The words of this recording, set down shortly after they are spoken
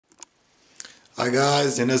Hi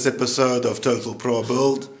guys, in this episode of Total Pro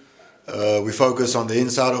Build, we focus on the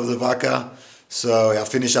inside of the vaca. So I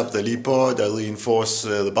finish up the leepod, I reinforce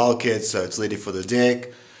the bulkhead so it's ready for the deck,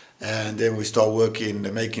 and then we start working,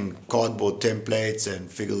 making cardboard templates and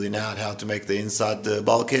figuring out how to make the inside the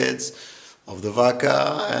bulkheads of the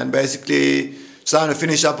vaca, and basically trying to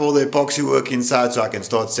finish up all the epoxy work inside so I can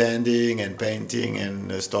start sanding and painting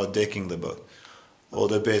and start decking the boat. All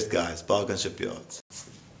the best guys, Dobkins shipyards.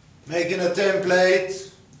 Making a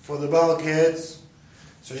template for the bulkheads.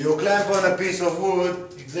 So you'll clamp on a piece of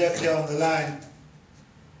wood exactly on the line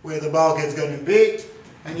where the bulkhead's going to be,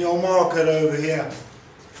 and you'll mark it over here.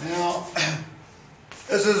 Now,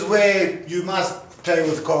 this is where you must play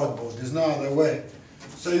with cardboard. There's no other way.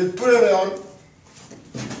 So you put it on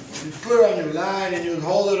your line, and you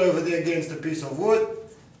hold it over there against a piece of wood,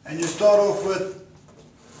 and you start off with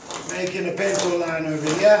making a pencil line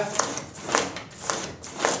over here.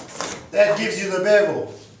 That gives you the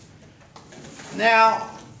bevel. Now,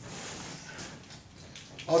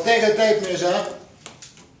 I'll take a tape measure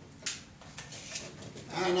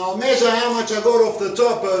and I'll measure how much I got off the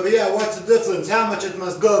top over here. What's the difference? How much it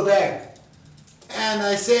must go back? And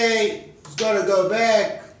I say it's got to go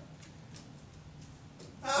back.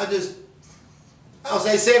 I'll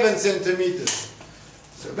say 7 centimeters.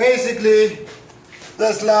 So basically,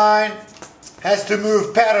 this line has to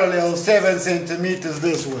move parallel 7 centimeters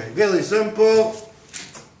this way. Very simple.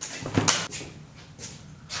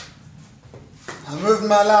 I moved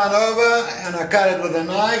my line over and I cut it with a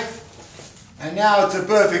knife, and now it's a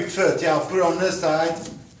perfect fit. Yeah, I'll put it on this side.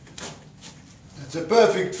 It's a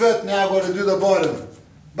perfect fit. Now I've got to do the bottom,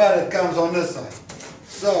 but it comes on this side.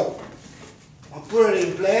 So I'll put it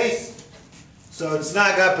in place so it's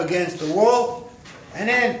snug up against the wall, and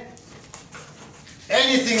then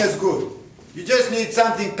anything is good. You just need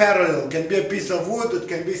something parallel. It can be a piece of wood, it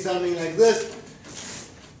can be something like this.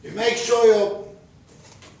 You make sure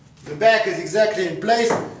the back is exactly in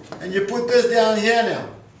place, and you put this down here now.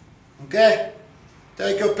 Okay?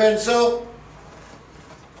 Take your pencil.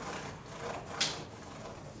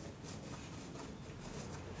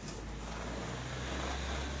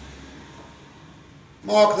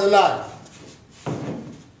 Mark the line.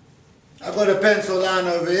 I've got a pencil line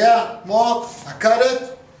over here. Mark, I cut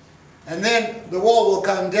it. And then the wall will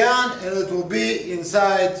come down and it will be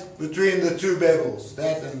inside between the two bevels,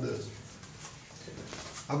 that and this.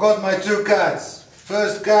 I got my 2 cuts.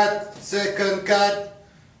 First cut, second cut,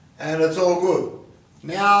 and it's all good.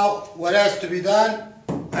 Now what has to be done?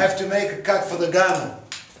 I have to make a cut for the gunner.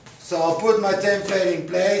 So I'll put my template in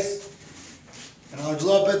place and I'll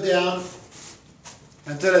drop it down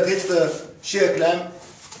until it hits the shear clamp.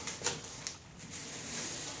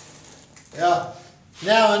 Yeah.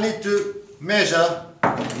 Now I need to measure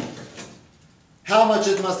how much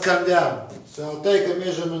it must come down. So I'll take a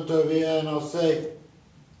measurement over here and I'll say,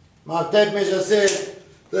 my tape measure says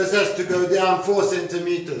this has to go down 4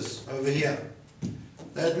 centimeters over here.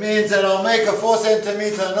 That means that I'll make a 4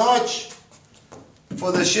 centimeter notch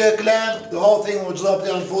for the shear clamp. The whole thing will drop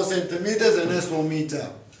down 4 centimeters and this will meet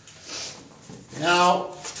up.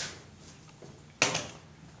 Now,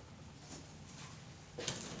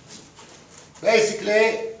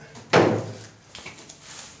 basically,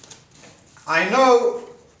 I know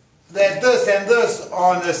that this and this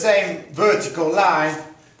are on the same vertical line.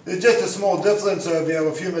 There's just a small difference over here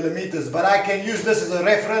of a few millimeters, but I can use this as a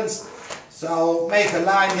reference. So I'll make a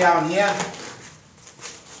line down here.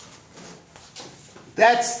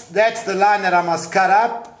 That's the line that I must cut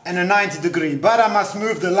up, and a 90 degree. But I must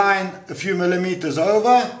move the line a few millimeters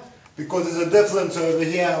over because there's a difference over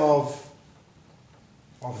here of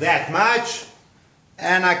that much.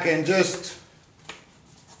 And I can just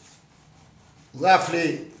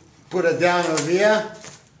roughly put it down over here,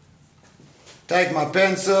 take my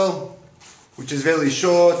pencil, which is very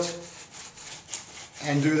short,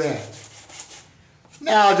 and do that.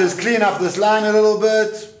 Now I'll just clean up this line a little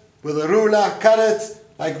bit with a ruler, cut it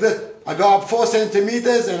like this. I go up 4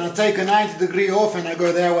 centimeters and I take a 90 degree off and I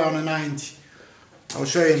go that way on a 90. I'll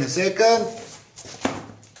show you in a second.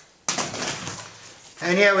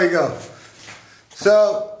 And here we go.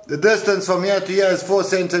 So the distance from here to here is 4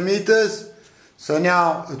 centimeters. So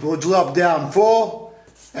now it will drop down 4,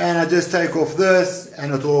 and I just take off this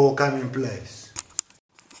and it will all come in place.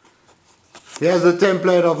 Here's the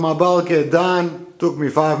template of my bulkhead done. Took me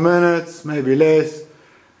 5 minutes, maybe less.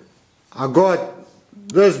 I got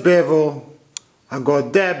this bevel, I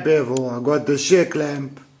got that bevel, I got the shear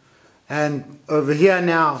clamp, and over here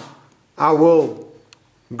now I will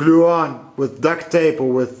glue on with duct tape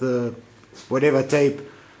or with whatever tape.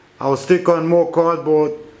 I'll stick on more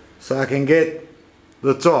cardboard so I can get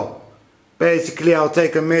the top. basically I'll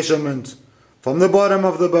take a measurement from the bottom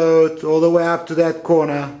of the boat all the way up to that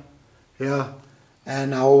corner, yeah,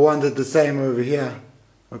 and I will want it the same over here,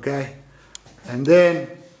 okay? And then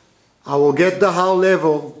I will get the hull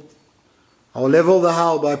level. I'll level the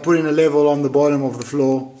hull by putting a level on the bottom of the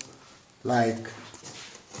floor, like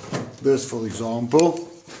this, for example.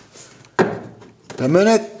 The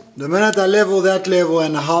minute I level that level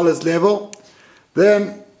and the hull is level,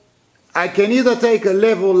 then I can either take a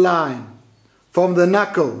level line from the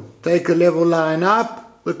knuckle, take a level line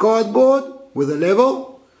up the cardboard with a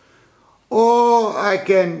level, or I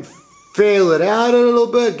can fail it out a little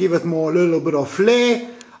bit, give it a little bit of flair.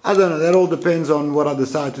 I don't know, that all depends on what I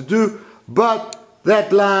decide to do. But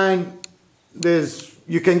that line,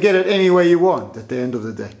 you can get it any way you want at the end of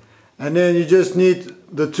the day. And then you just need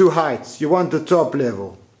the two heights. You want the top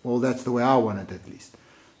level. Well, that's the way I want it at least.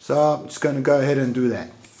 So I'm just going to go ahead and do that.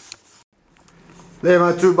 There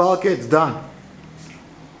are my two bulkheads done.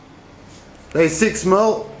 They're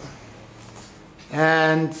 6mm,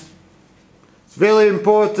 and it's very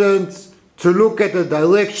important to look at the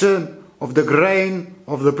direction of the grain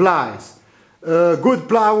of the plies. Good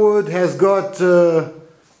plywood has got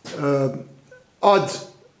an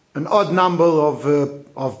odd number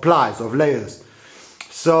of plies, of layers.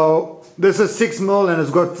 So this is 6mm and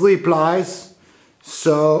it's got 3 plies.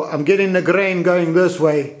 So I'm getting the grain going this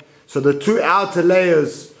way. So the 2 outer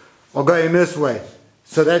layers are going this way.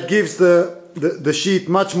 So that gives the sheet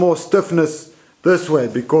much more stiffness this way,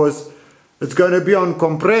 because it's going to be on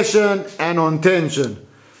compression and on tension.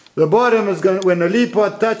 The bottom is going to, when the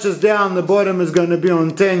leepod touches down, the bottom is going to be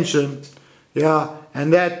on tension, yeah,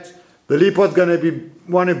 and that the leepod's going to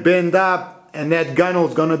want to bend up, and that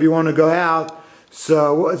gunnel's going to want to go out.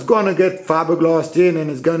 So it's going to get fiberglassed in,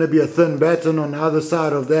 and it's going to be a thin batten on the other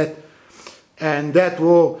side of that. And that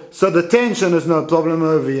will, so the tension is no problem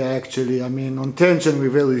over here actually. I mean, on tension we're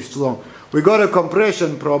very strong. We got a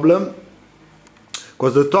compression problem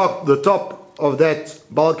because the top of that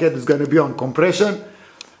bulkhead is going to be on compression,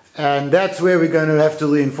 and that's where we're going to have to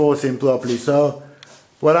reinforce him properly. So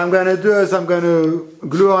what I'm going to do is I'm going to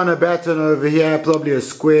glue on a batten over here, probably a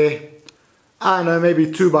square, I don't know,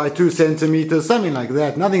 maybe 2 by 2 centimeters, something like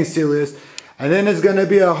that, nothing serious. And then it's going to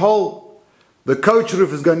be a hole. The coach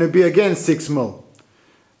roof is going to be again 6mm,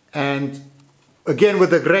 and again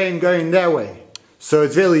with the grain going that way, so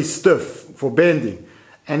it's very stiff for bending,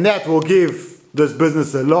 and that will give this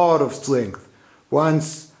business a lot of strength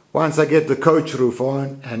once I get the coach roof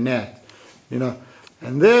on and that, you know.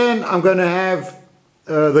 And then I'm going to have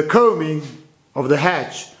the combing of the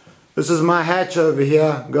hatch. This is my hatch over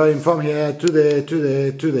here, going from here to there, to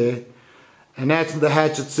there, to there, and that's the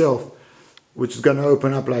hatch itself, which is going to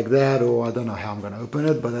open up like that, or I don't know how I'm going to open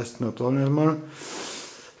it, but that's no problem anymore.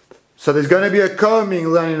 So there's going to be a combing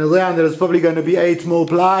running around that is probably going to be 8mm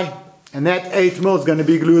ply, and that 8mm is going to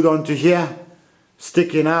be glued onto here,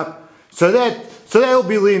 sticking up. So that will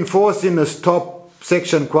be reinforcing this top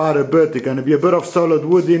section quite a bit. There's going to be a bit of solid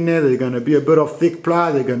wood in there, there's going to be a bit of thick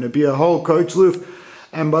ply, there's going to be a whole coach roof,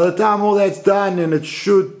 and by the time all that's done, then it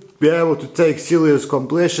should be able to take serious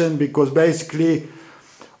compression, because basically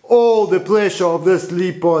all the pressure of this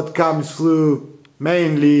leepod comes through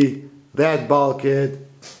mainly that bulkhead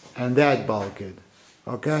and that bulkhead,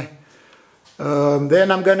 okay?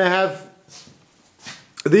 Then I'm going to have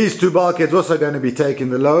these 2 bulkheads also going to be taking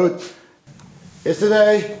the load.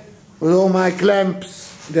 Yesterday, with all my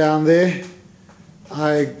clamps down there,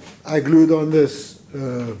 I glued on this,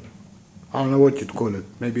 I don't know what you'd call it,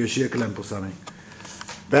 maybe a shear clamp or something,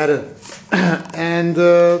 batten. And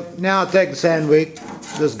now I take the sandwich,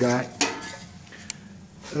 this guy,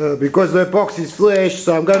 because the epoxy is flesh,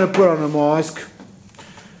 so I'm going to put on a mask.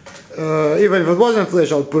 Even if it wasn't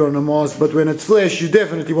flesh, I'll put on a mask, but when it's flesh, you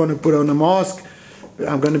definitely want to put on a mask.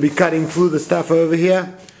 I'm going to be cutting through the stuff over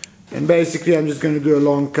here, and basically I'm just going to do a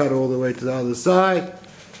long cut all the way to the other side.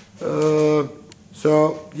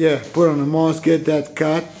 So yeah, put on a mask, get that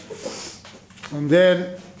cut, and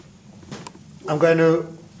then I'm going to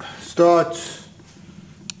start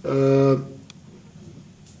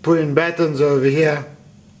putting battens over here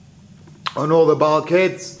on all the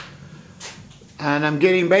bulkheads, and I'm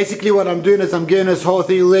getting, basically what I'm doing is I'm getting this whole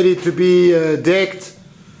thing ready to be decked.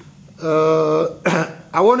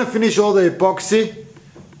 I want to finish all the epoxying,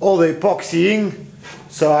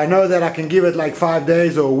 so I know that I can give it like 5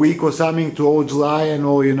 days or a week or something to all dry and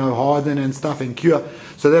all, you know, harden and stuff and cure,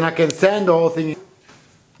 so then I can sand the whole thing.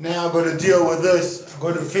 Now I've got to deal with this. I've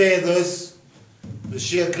got to fair this, the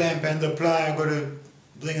shear clamp and the ply. I've got to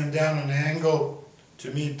bring them down on an angle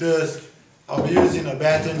to meet this. I'll be using a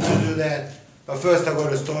batten to do that, but first I've got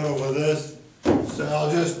to start off with this. So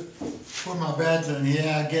I'll just put my batter in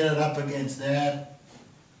here, get it up against that.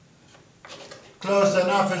 Close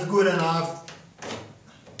enough is good enough.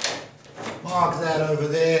 Mark that over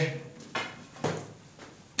there.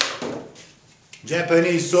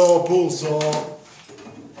 Japanese saw, pull saw.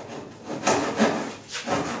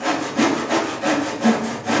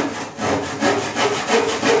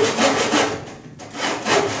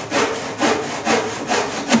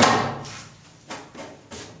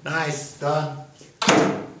 Nice, done.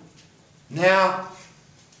 Now,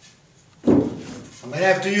 I'm going to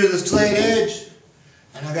have to use a straight edge,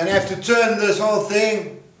 and I'm going to have to turn this whole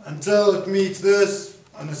thing until it meets this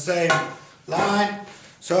on the same line.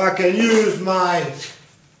 So I can use my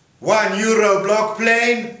 €1 block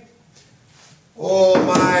plane or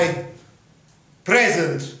my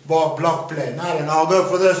present block plane. I don't know, I'll go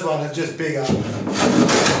for this one, it's just bigger.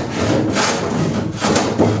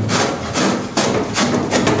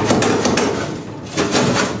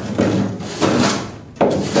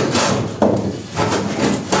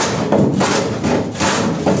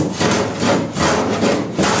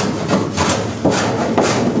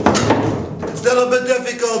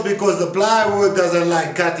 Because the plywood doesn't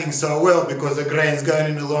like cutting so well because the grain's going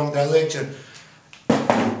in the wrong direction.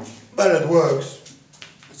 But it works.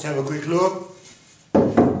 Let's have a quick look.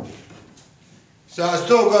 So I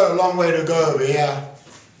still got a long way to go over here.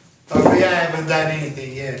 Over here I haven't done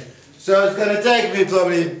anything yet. So it's going to take me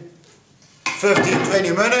probably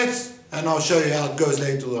 15-20 minutes and I'll show you how it goes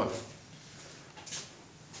later on.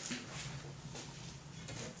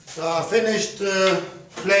 So I finished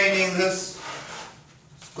planing this.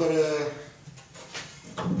 Got to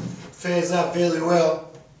phase up fairly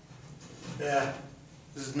well. Yeah,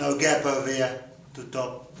 there's no gap over here at the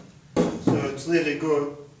top, so it's really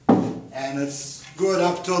good, and it's good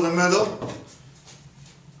up till the middle.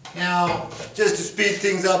 Now, just to speed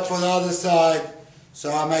things up for the other side,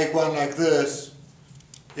 so I make one like this.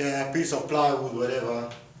 Yeah, a piece of plywood, whatever,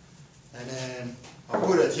 and then I'll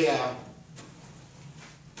put it here,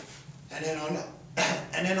 and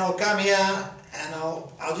then I'll come here. And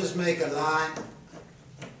I'll just make a line.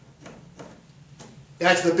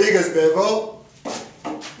 That's the biggest bevel.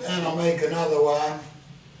 And I'll make another one.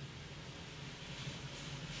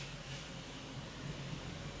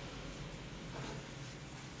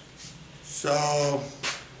 So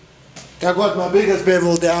I got my biggest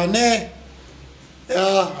bevel down there.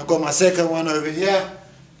 Yeah, I got my second one over here.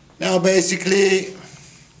 Now basically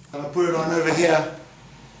I'll put it on over here.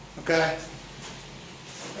 Okay.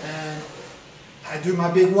 And I do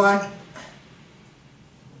my big one,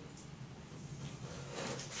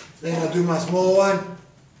 then I do my small one.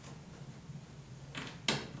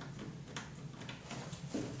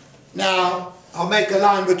 Now I'll make a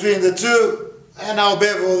line between the two and I'll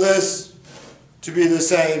bevel this to be the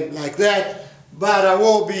same like that, but I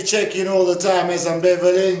will be checking all the time as I'm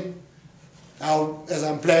beveling. As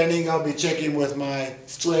I'm planing, I'll be checking with my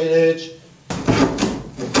straight edge.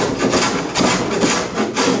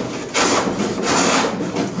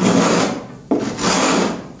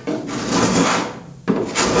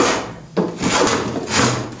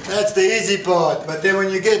 That's the easy part, but then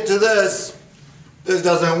when you get to this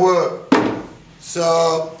doesn't work.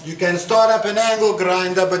 So you can start up an angle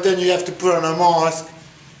grinder, but then you have to put on a mask,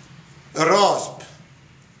 a rasp.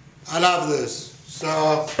 I love this.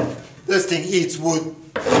 So this thing eats wood.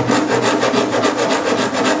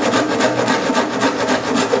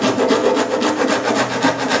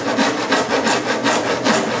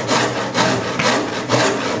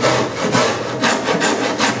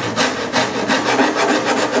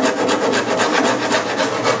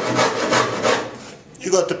 You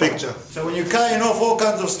got the picture. So when you're cutting off all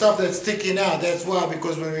kinds of stuff that's sticking out, that's why,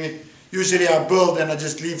 because when we usually I build and I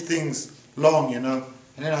just leave things long, you know,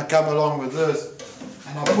 and then I come along with this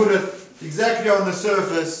and I put it exactly on the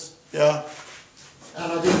surface, yeah,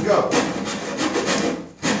 and I just go.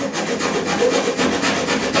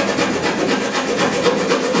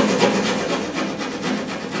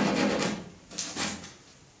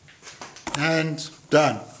 And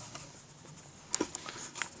done.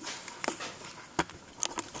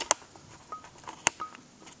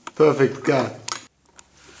 Perfect cut.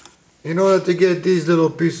 In order to get these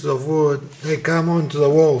little pieces of wood, they come onto the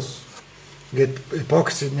walls. Get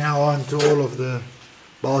epoxied now onto all of the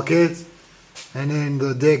bulkheads, and then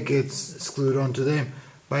the deck gets screwed onto them.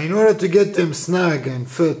 But in order to get them snug and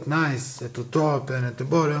fit nice at the top and at the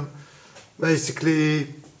bottom,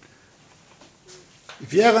 basically,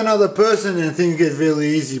 if you have another person, then things get really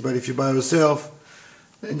easy. But if you're by yourself,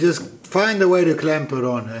 then just find a way to clamp it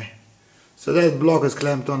on. Eh? So that block is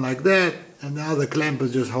clamped on like that, and the other clamp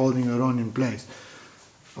is just holding it on in place.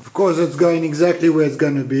 Of course it's going exactly where it's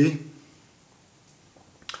going to be.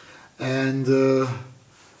 And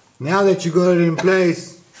now that you got it in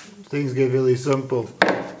place, things get really simple.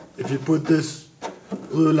 If you put this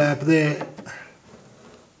blue lap there,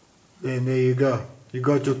 then there you go. You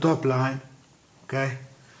got your top line, okay?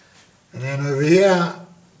 And then over here,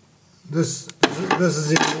 this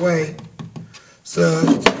is in the way.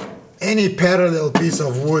 So any parallel piece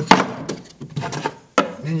of wood,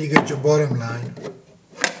 then you get your bottom line.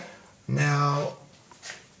 Now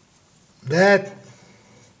that's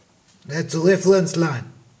a reference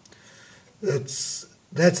line. That's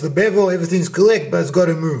the bevel. Everything's correct, but it's got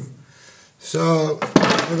to move. So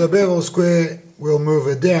with the bevel square, we'll move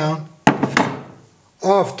it down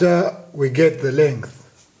after we get the length.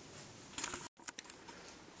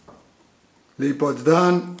 Leepod's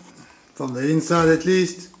done, from the inside at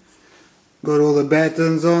least. Got all the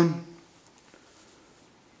battens on.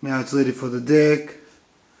 Now it's ready for the deck.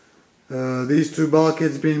 These two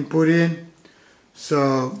bulkheads been put in.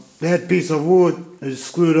 So that piece of wood is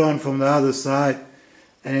screwed on from the other side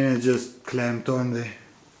and then it just clamped on there.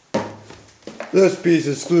 This piece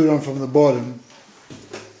is screwed on from the bottom.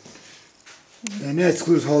 And that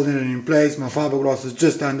screw's holding it in place. My fiberglass is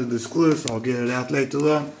just under the screw, so I'll get it out later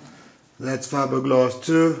on. That's fiberglass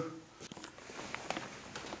too.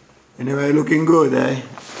 Anyway, looking good, eh?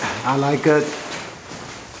 I like it.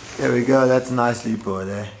 There we go, that's nicely put,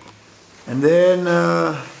 eh? And then,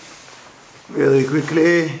 really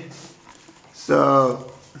quickly,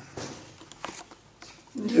 so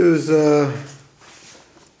use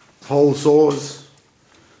hole saws.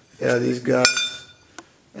 Yeah, these guys.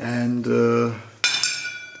 And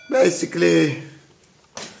basically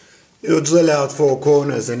you'll drill out 4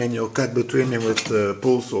 corners and then you'll cut between them with the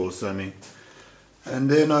pull saws, I mean. And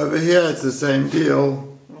then over here it's the same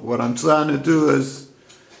deal. What I'm trying to do is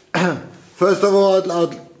first of all,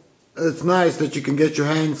 it's nice that you can get your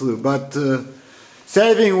hands through, but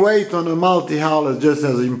saving weight on a multi-hull is just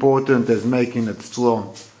as important as making it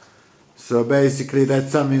strong. So basically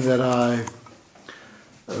that's something that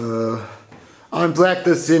I'm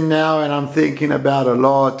practicing now and I'm thinking about a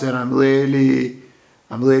lot, and I'm really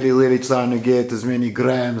trying to get as many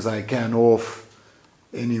grams I can off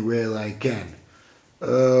anywhere I can.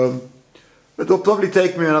 It will probably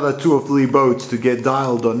take me another 2 or 3 boats to get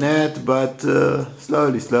dialed on that, but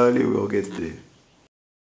slowly we'll get there.